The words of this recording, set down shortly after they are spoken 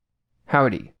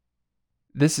Howdy.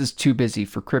 This is Too Busy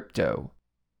for Crypto.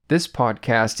 This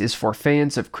podcast is for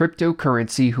fans of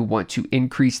cryptocurrency who want to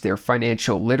increase their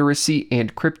financial literacy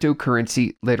and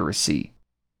cryptocurrency literacy.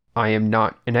 I am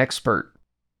not an expert.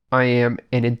 I am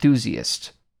an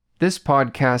enthusiast. This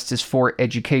podcast is for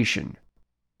education.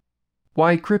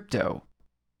 Why crypto?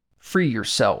 Free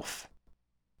yourself.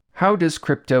 How does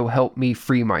crypto help me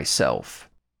free myself?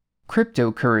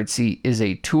 Cryptocurrency is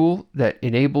a tool that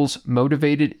enables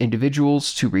motivated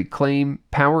individuals to reclaim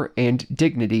power and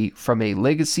dignity from a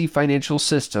legacy financial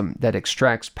system that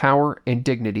extracts power and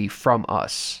dignity from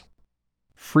us.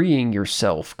 Freeing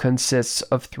yourself consists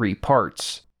of three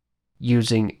parts: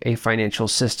 using a financial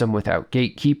system without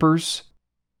gatekeepers,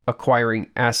 acquiring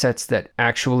assets that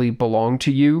actually belong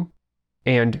to you,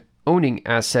 and owning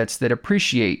assets that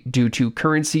appreciate due to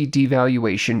currency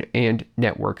devaluation and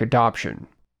network adoption.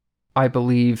 I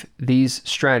believe these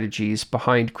strategies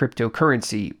behind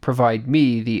cryptocurrency provide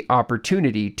me the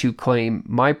opportunity to claim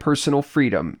my personal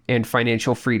freedom and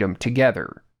financial freedom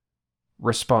together.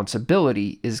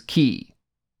 Responsibility is key.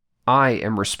 I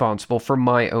am responsible for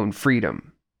my own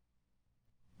freedom.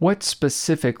 What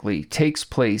specifically takes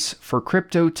place for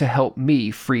crypto to help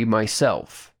me free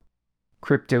myself?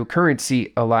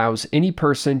 Cryptocurrency allows any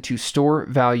person to store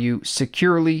value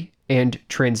securely and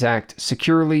transact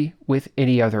securely with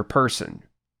any other person.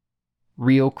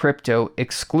 Real crypto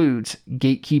excludes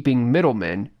gatekeeping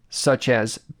middlemen such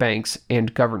as banks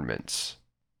and governments.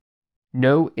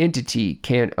 No entity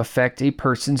can affect a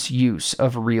person's use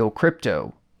of real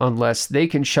crypto unless they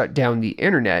can shut down the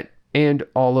internet and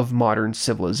all of modern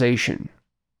civilization.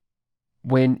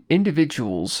 When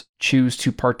individuals choose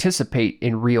to participate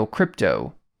in real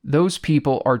crypto, those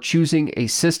people are choosing a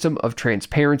system of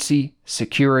transparency,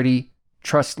 security,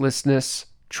 trustlessness,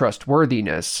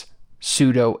 trustworthiness,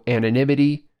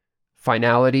 pseudo-anonymity,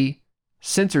 finality,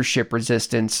 censorship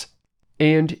resistance,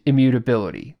 and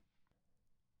immutability.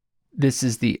 This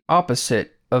is the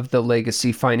opposite of the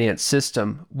legacy finance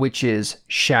system, which is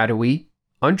shadowy,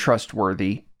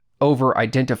 untrustworthy,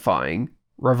 over-identifying,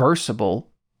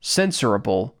 reversible,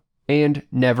 censorable, and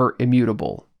never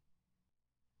immutable.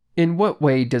 In what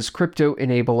way does crypto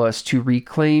enable us to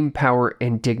reclaim power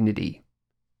and dignity?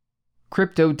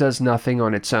 Crypto does nothing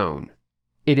on its own.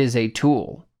 It is a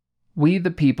tool. We,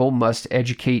 the people, must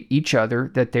educate each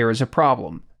other that there is a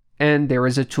problem, and there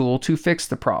is a tool to fix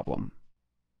the problem.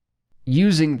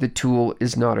 Using the tool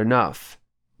is not enough.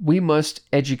 We must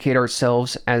educate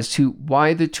ourselves as to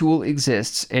why the tool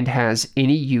exists and has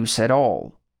any use at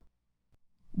all.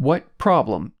 What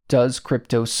problem does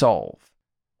crypto solve?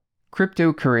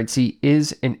 Cryptocurrency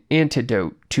is an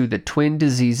antidote to the twin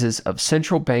diseases of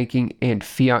central banking and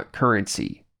fiat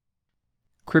currency.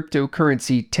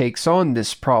 Cryptocurrency takes on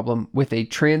this problem with a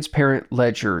transparent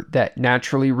ledger that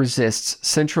naturally resists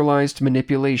centralized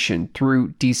manipulation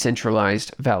through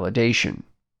decentralized validation.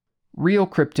 Real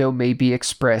crypto may be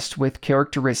expressed with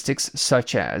characteristics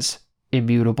such as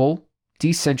immutable,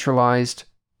 decentralized,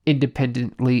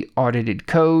 independently audited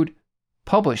code,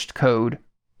 published code,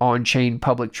 on-chain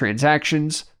public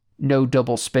transactions, no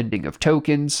double spending of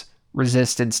tokens,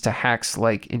 resistance to hacks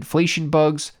like inflation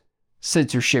bugs,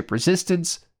 censorship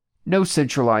resistance, no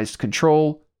centralized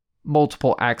control,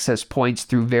 multiple access points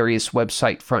through various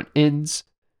website front ends,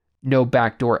 no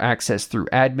backdoor access through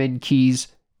admin keys,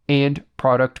 and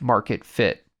product market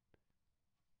fit.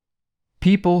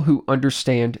 People who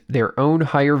understand their own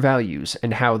higher values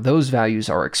and how those values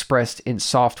are expressed in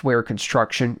software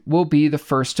construction will be the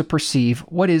first to perceive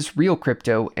what is real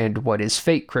crypto and what is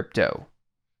fake crypto.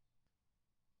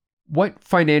 What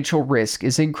financial risk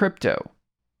is in crypto?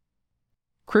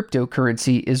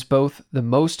 Cryptocurrency is both the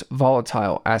most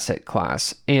volatile asset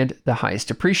class and the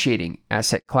highest appreciating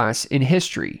asset class in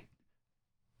history.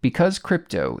 Because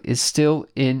crypto is still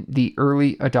in the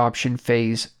early adoption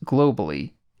phase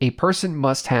globally, a person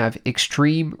must have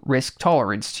extreme risk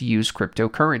tolerance to use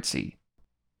cryptocurrency.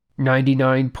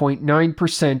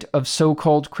 99.9% of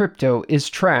so-called crypto is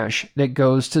trash that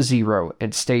goes to zero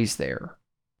and stays there.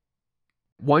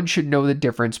 One should know the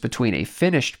difference between a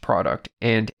finished product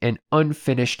and an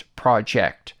unfinished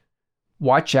project.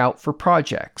 Watch out for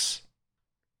projects.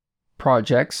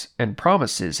 Projects and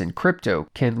promises in crypto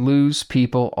can lose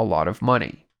people a lot of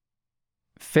money.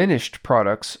 Finished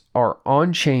products are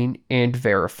on-chain and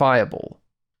verifiable.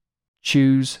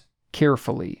 Choose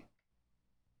carefully.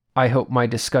 I hope my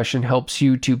discussion helps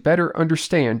you to better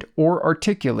understand or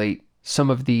articulate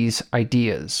some of these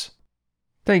ideas.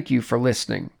 Thank you for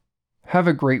listening. Have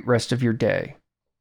a great rest of your day.